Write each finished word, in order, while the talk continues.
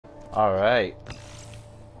Alright.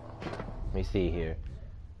 Let me see here.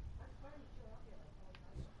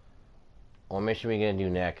 What mission are we gonna do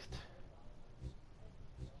next?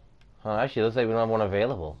 Huh, actually, it looks like we don't have one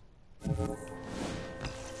available.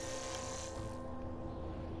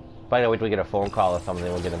 Probably wait till we get a phone call or something,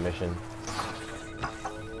 we'll get a mission.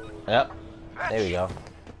 Yep. There we go.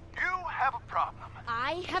 You have a problem.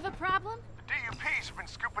 I have a problem? The DUP's have been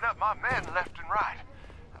scooping up my men left and right.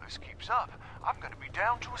 If this keeps up, I'm gonna be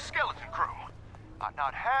down to a skeleton crew. I'd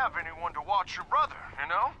not have anyone to watch your brother, you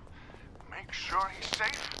know? Make sure he's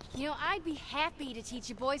safe. You know, I'd be happy to teach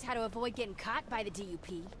you boys how to avoid getting caught by the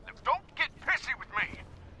DUP. Now, don't get pissy with me.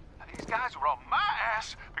 Now, these guys were on my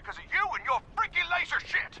ass because of you and your freaky laser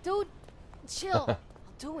shit. Dude, chill. I'll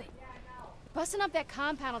do it. Busting up that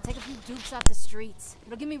compound will take a few dupes off the streets.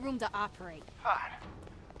 It'll give me room to operate. Fine.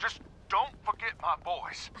 Just don't forget my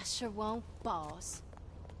boys. I sure won't, boss.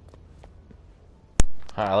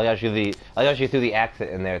 Alright, I got you through the exit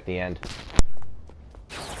in there at the end.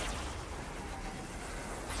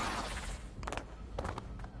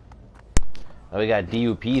 Oh, we got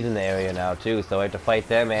DUPs in the area now too, so we have to fight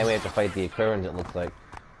them and we have to fight the occurrence, it looks like.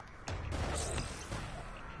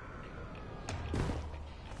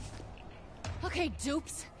 Okay,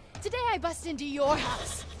 dupes. Today I bust into your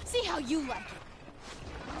house. See how you like it.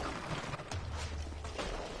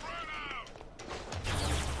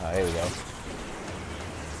 Alright, here we go.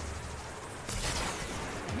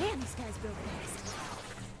 Man, these guys build fast.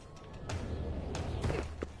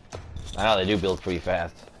 I know they do build pretty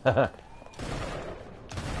fast. I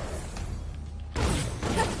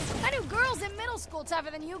knew girls in middle school tougher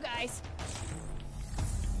than you guys.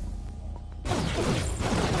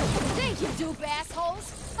 Thank you, dupe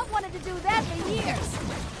assholes. I've wanted to do that for years.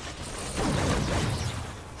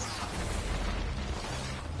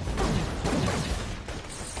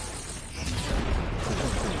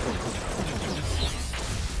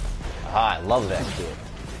 Ah, I love that shit.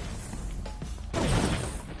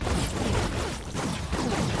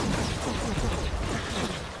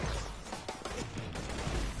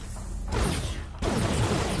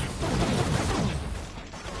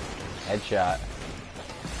 Headshot.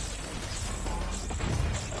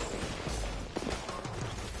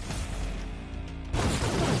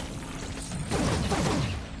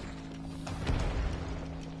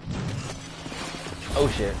 Oh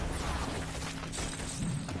shit.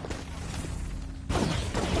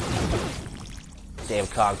 Damn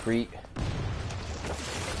concrete.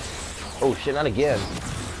 Oh shit, not again.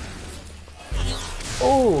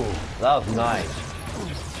 Oh, that was nice.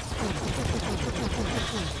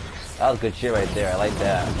 That was good shit right there. I like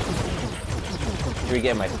that. Should we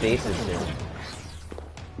get my stasis here?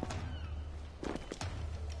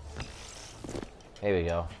 There we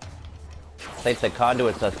go. It's like the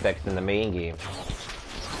conduit suspects in the main game.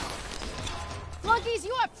 Flunkies,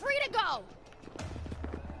 you are free to go!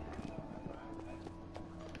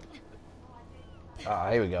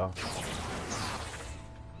 Ah, here we go.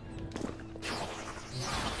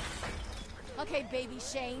 Okay, baby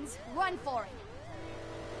Shanes, run for it.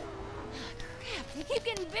 Crap, they keep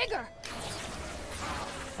getting bigger.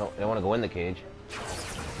 Oh, they want to go in the cage.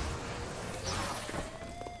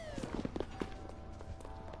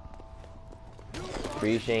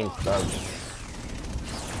 Free Shane thugs.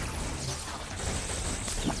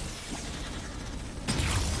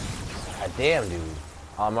 God damn, dude.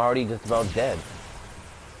 I'm already just about dead.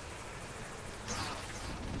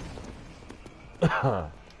 There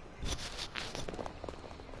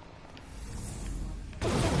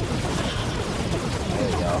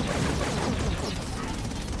we go.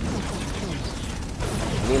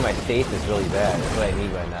 I need my stasis really bad. That's what I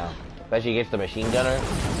need right now. Especially against the machine gunner.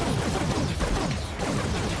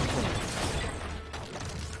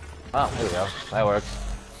 Oh, there we go. That works.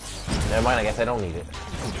 Never mind, I guess I don't need it.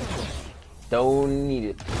 Don't need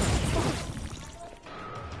it.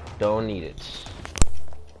 Don't need it.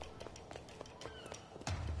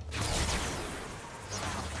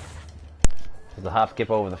 There's a hop skip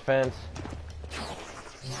over the fence.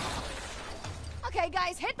 Okay,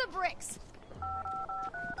 guys, hit the bricks.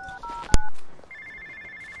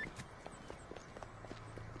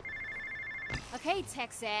 Okay,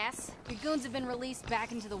 Texas. Your goons have been released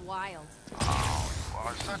back into the wild. Oh, you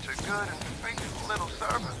are such a good and faithful little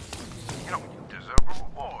servant. You know, you deserve a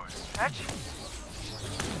reward. Catch?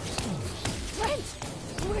 Brent!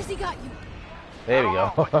 Where's he got you? There we go.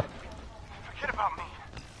 Forget about me.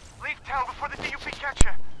 Leave town before the DUP catch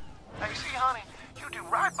you. Now, you see, honey, you do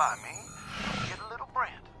right by me, you get a little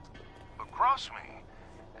Brent. But cross me,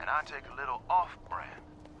 and I take a little off-brand.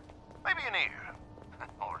 Maybe an ear.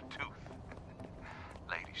 Or a tooth.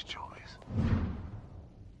 Lady's choice.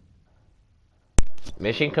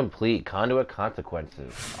 Mission complete. Conduit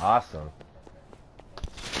consequences. Awesome.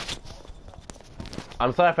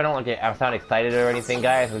 I'm sorry if I don't like it. I sound excited or anything,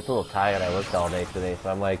 guys. I'm just a little tired. I worked all day today, so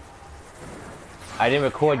I'm like, I didn't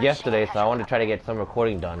record yesterday, so I wanted to try to get some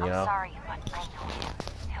recording done. You know. I'm sorry, but I know him.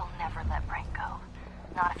 He'll never let Brent go.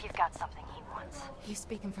 Not if you've got something he wants. You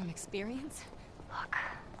speaking from experience? Look,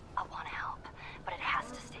 I want to help, but it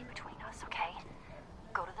has to stay between us, okay?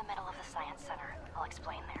 Go to the middle of the science center. I'll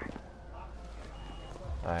explain there.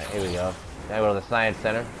 Alright, here we go. Now we go to the science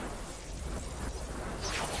center.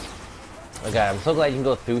 Oh god, I'm so glad you can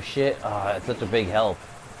go through shit. Oh, it's such a big help.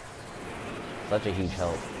 Such a huge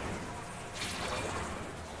help.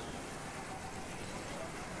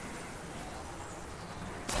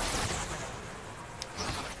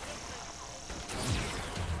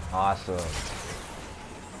 Awesome.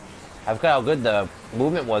 I forgot how good the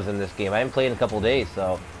movement was in this game. I haven't played in a couple days,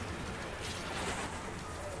 so.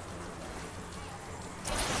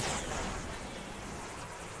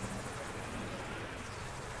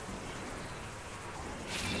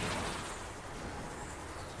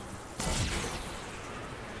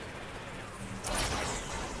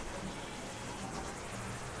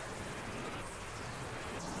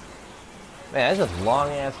 Man, that's a long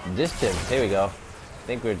ass distance. Here we go. I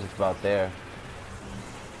think we're just about there.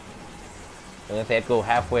 Unless they have to go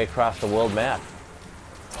halfway across the world map.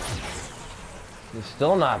 You're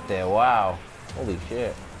still not there. Wow. Holy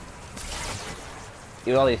shit.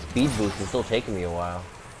 Even all these speed boosts, it's still taking me a while.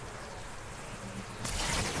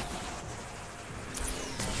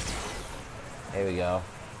 There we go.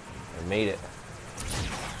 I made it.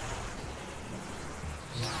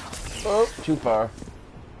 Oh, too far.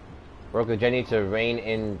 Work with Jenny to rein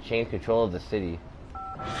in change control of the city.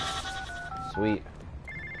 Sweet.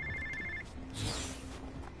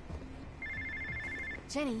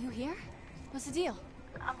 Jenny, you here? What's the deal?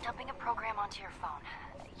 I'm dumping a program onto your phone.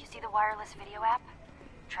 You see the wireless video app?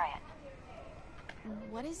 Try it.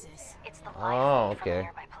 What is this? It's the live feed from okay. the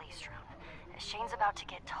nearby police drone. Shane's about to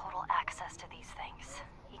get total access to these things.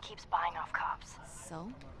 He keeps buying off cops.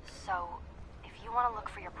 So? So, if you want to look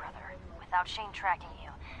for your brother, without Shane tracking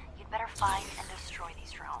you, you'd better find and destroy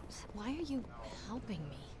these drones. Why are you helping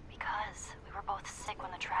me? Because we were both sick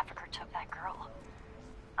when the trafficker took that girl.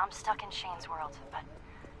 I'm stuck in Shane's world, but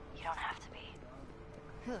you don't have to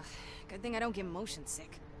be. Ugh, good thing I don't get motion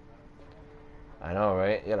sick. I know,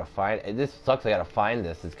 right? You gotta find. This sucks. I gotta find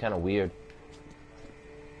this. It's kind of weird.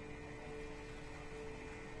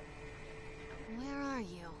 Where are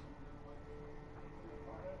you?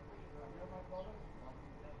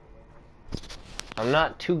 I'm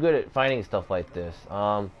not too good at finding stuff like this.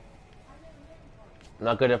 I'm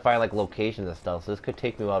not good at finding like locations and stuff. So this could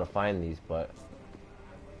take me a while to find these, but.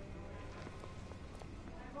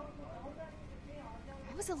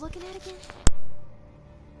 What was it looking at again?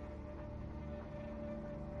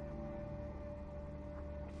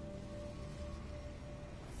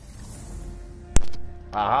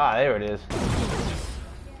 Aha, there it is.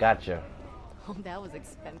 Gotcha. Oh, that was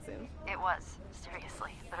expensive. It was,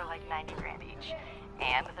 seriously. They're like 90 grand each.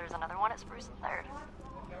 And there's another one at Spruce and 3rd.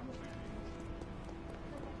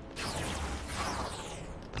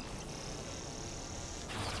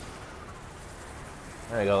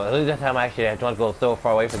 There we go. At least that time I actually don't go so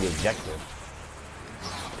far away from the objective.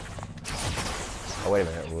 Oh, wait a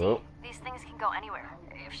minute. Whoop. These things can go anywhere.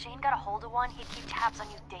 If Shane got a hold of one, he'd keep tabs on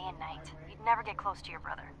you day and night. You'd never get close to your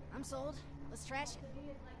brother. I'm sold. Let's trash it.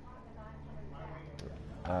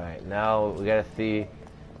 Alright, now we gotta see.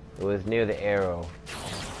 It was near the arrow.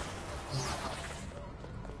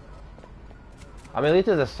 I mean, at least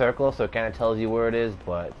there's a circle, so it kind of tells you where it is,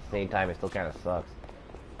 but at the same time, it still kind of sucks.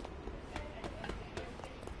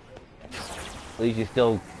 At least you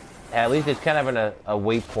still, at least it's kind of in a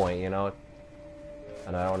waypoint, you know?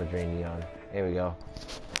 And I don't want to drain neon. Here we go.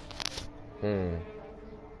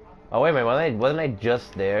 Oh, wait a minute, wasn't I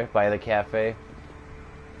just there by the cafe?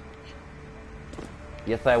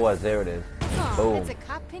 Yes, I was. There it is. Oh, Boom. it's a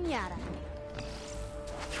cop pinata.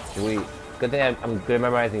 Sweet. Good thing I'm good at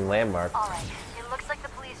memorizing landmarks. All right. It looks like the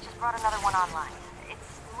police just brought another one online.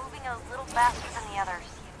 It's moving a little faster than the others.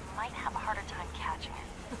 You might have a harder time catching it.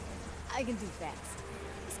 I can do fast.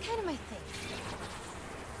 It's kind of my thing.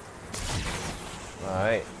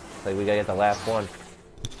 Alright. Looks like we gotta get the last one.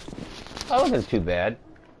 That wasn't too bad.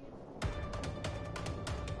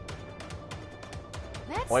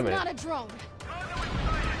 That's Wait a minute. not a drone.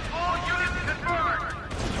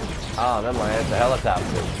 Oh, never mind. It's a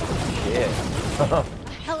helicopter. Shit. A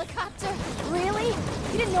helicopter? Really?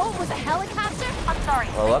 You didn't know it was a helicopter? I'm sorry.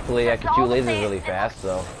 Well, luckily I That's can shoot all to lasers say really is- fast,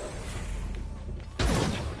 so.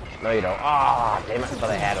 No, you don't. Ah, damn it! I thought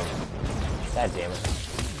I had him. God damn it.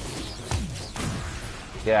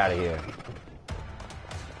 Get out of here.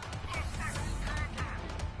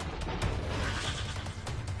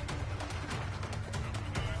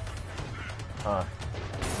 Huh.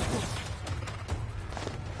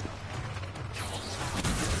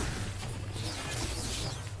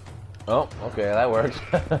 Oh, okay, that works.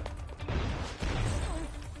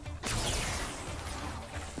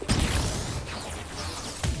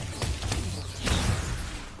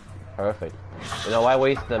 Perfect. You know, why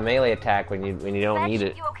waste the melee attack when you don't need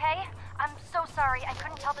it? You okay? I'm so sorry. I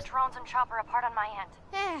couldn't tell the drones and chopper apart on my end.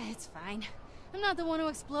 It's fine. I'm not the one who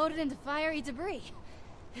exploded into fiery debris.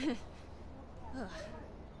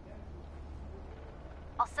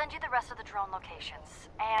 I'll send you the rest of the drone locations,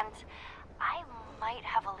 and I might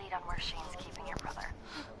have a lead on where Shane's keeping your brother.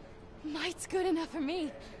 Might's good enough for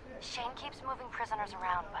me. Shane keeps moving prisoners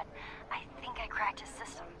around, but I think I cracked his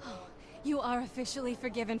system. Oh, you are officially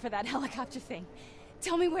forgiven for that helicopter thing.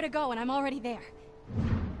 Tell me where to go and I'm already there.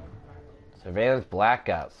 Surveillance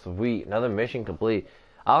blackout. Sweet. Another mission complete.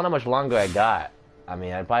 I don't know how much longer I got. I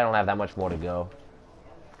mean, I probably don't have that much more to go.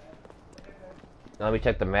 Now let me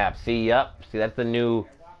check the map. See, yep. See, that's the new...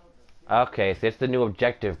 Okay, so it's the new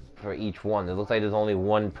objective for each one. It looks like there's only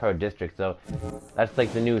one per district, so that's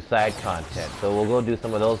like the new side content. So we'll go do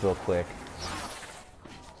some of those real quick.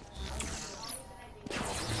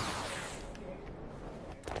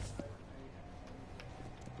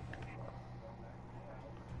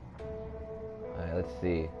 Alright, let's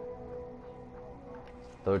see.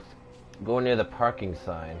 So it's going near the parking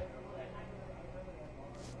sign.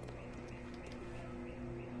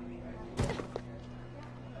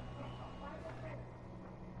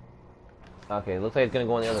 Okay, looks like it's gonna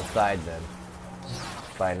go on the other side then.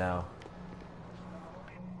 By now.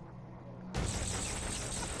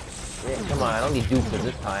 Yeah, come on, I don't need dupes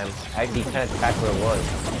this time. I need kind of track where it was.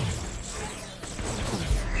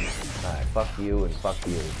 Alright, fuck you and fuck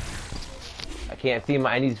you. I can't see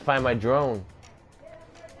I need to find my drone.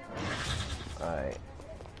 Alright.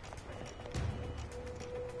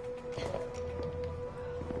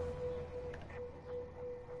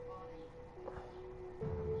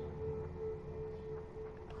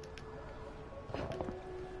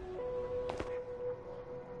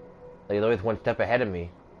 He's always one step ahead of me.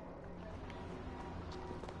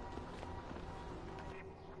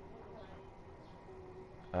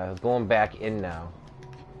 I was going back in now.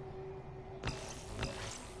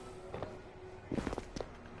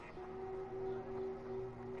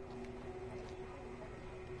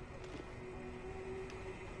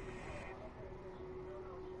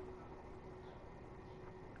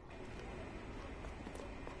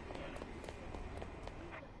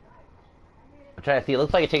 I'm trying to see. It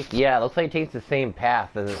looks like it takes. Yeah, it looks like it takes the same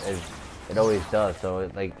path as it always does. So,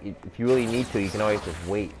 if you really need to, you can always just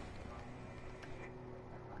wait.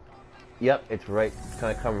 Yep, it's right. It's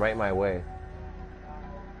gonna come right my way.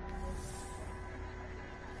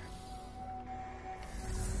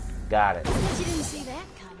 Got it. Bet you didn't see that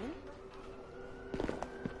coming.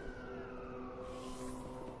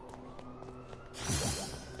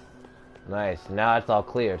 Nice. Now it's all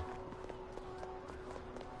cleared.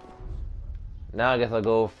 Now I guess I'll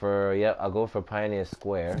go for, yep, I'll go for Pioneer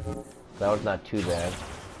Square. That was not too bad.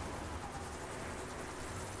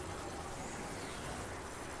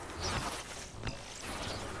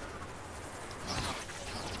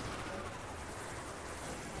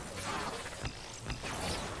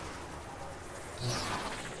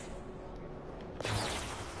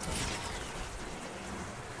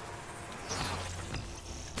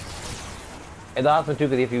 It's awesome too,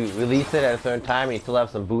 because if you release it at a certain time and you still have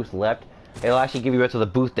some boost left, it'll actually give you the rest of the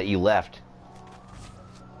boost that you left.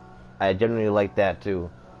 I generally like that too.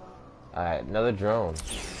 Alright, another drone.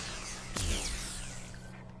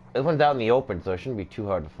 This one's out in the open, so it shouldn't be too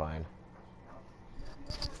hard to find.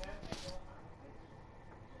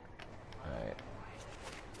 Alright.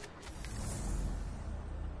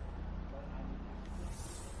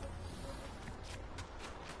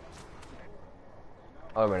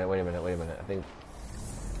 Oh, wait a minute. I think...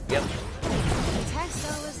 Yep.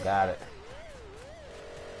 Got it.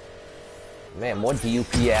 Man, more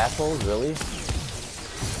DUP assholes, really?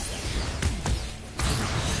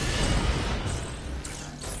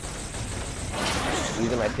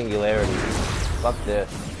 These are my singularities. Fuck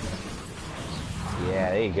this. Yeah,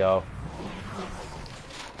 there you go.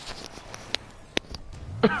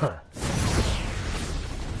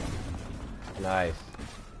 Nice.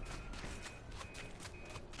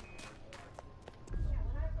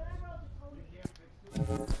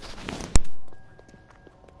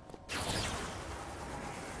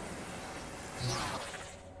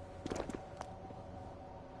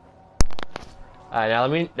 Now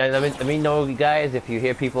let me know, you guys, if you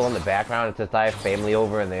hear people in the background. It's just I have family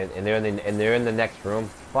over and they're in the next room.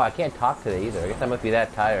 Well, I can't talk today either. I guess I must be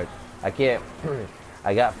that tired. I can't.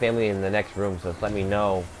 I got family in the next room, so just let me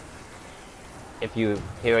know if you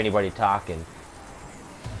hear anybody talking.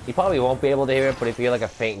 You probably won't be able to hear it, but if you hear like a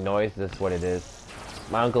faint noise, this is what it is.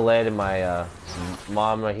 My Uncle Ed and my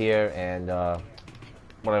mom are here, and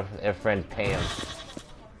one of their friend Pam.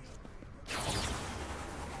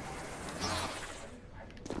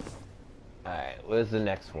 Alright, where's the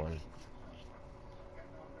next one?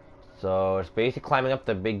 So it's basically climbing up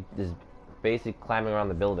the big. Is basically climbing around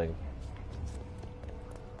the building.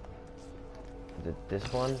 Is it this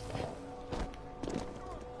one?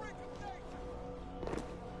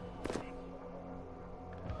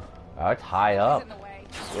 Oh, it's high up.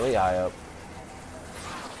 Really high up.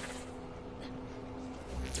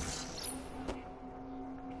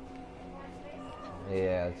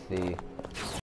 Yeah, let's see.